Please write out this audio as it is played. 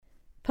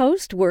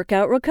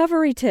Post-Workout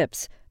Recovery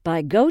Tips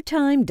by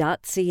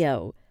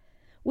GoTime.co.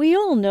 We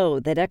all know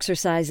that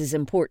exercise is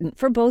important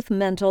for both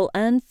mental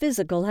and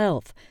physical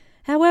health.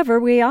 However,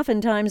 we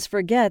oftentimes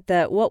forget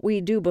that what we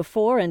do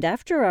before and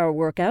after our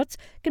workouts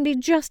can be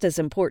just as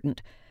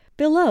important.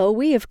 Below,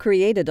 we have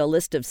created a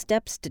list of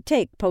steps to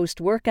take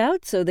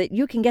post-workout so that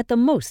you can get the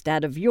most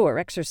out of your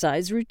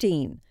exercise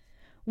routine.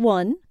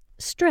 1.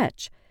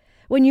 Stretch.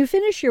 When you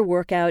finish your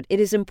workout, it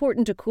is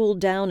important to cool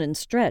down and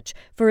stretch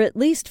for at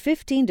least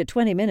 15 to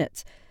 20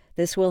 minutes.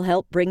 This will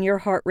help bring your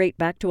heart rate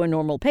back to a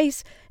normal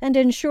pace and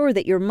ensure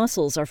that your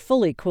muscles are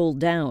fully cooled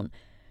down.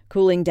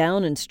 Cooling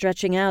down and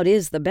stretching out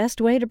is the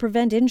best way to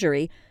prevent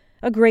injury.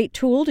 A great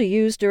tool to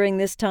use during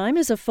this time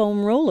is a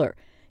foam roller.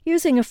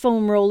 Using a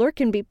foam roller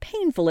can be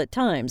painful at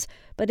times,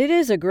 but it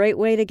is a great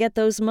way to get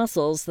those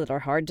muscles that are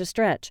hard to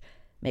stretch.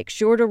 Make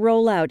sure to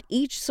roll out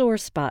each sore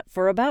spot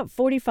for about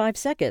 45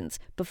 seconds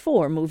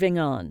before moving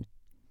on.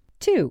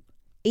 2.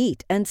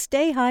 Eat and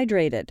stay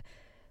hydrated.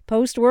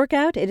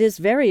 Post-workout, it is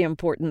very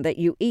important that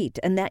you eat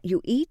and that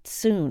you eat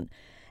soon.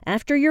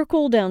 After your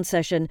cool-down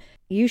session,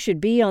 you should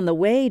be on the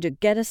way to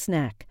get a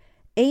snack.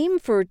 Aim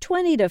for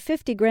 20 to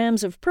 50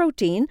 grams of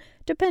protein,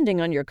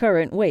 depending on your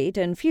current weight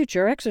and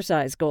future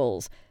exercise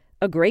goals.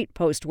 A great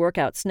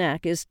post-workout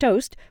snack is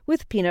toast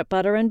with peanut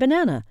butter and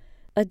banana.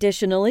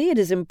 Additionally, it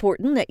is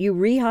important that you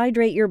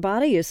rehydrate your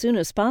body as soon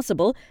as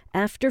possible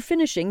after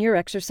finishing your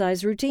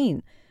exercise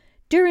routine.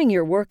 During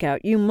your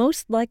workout, you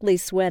most likely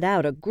sweat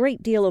out a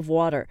great deal of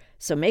water,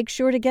 so make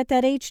sure to get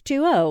that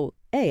H2O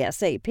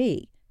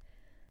ASAP.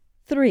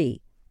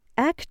 3.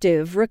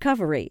 Active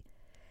recovery.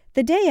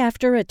 The day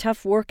after a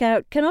tough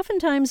workout can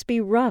oftentimes be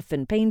rough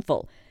and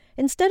painful.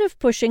 Instead of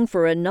pushing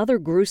for another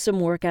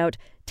gruesome workout,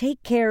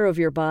 take care of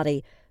your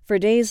body. For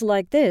days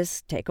like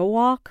this, take a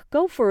walk,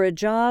 go for a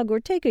jog,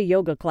 or take a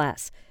yoga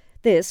class.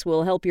 This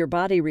will help your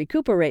body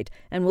recuperate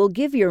and will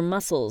give your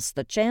muscles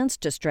the chance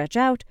to stretch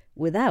out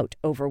without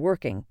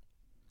overworking.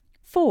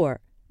 4.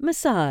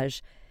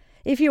 Massage.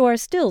 If you are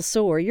still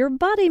sore, your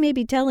body may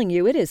be telling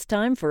you it is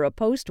time for a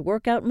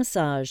post-workout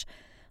massage.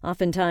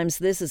 Oftentimes,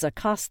 this is a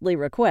costly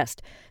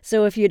request,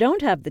 so if you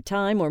don't have the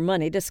time or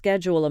money to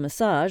schedule a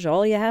massage,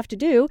 all you have to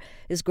do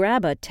is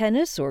grab a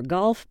tennis or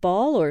golf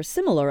ball or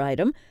similar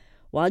item.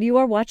 While you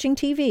are watching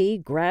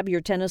TV, grab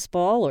your tennis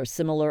ball or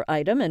similar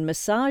item and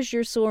massage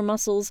your sore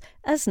muscles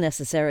as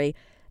necessary.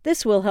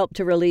 This will help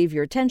to relieve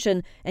your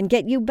tension and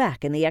get you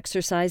back in the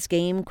exercise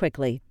game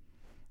quickly.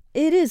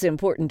 It is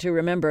important to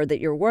remember that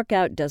your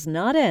workout does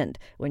not end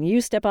when you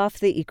step off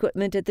the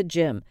equipment at the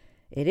gym.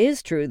 It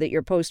is true that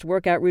your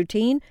post-workout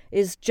routine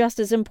is just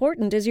as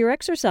important as your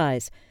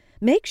exercise.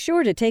 Make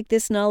sure to take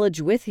this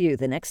knowledge with you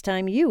the next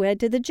time you head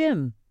to the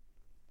gym.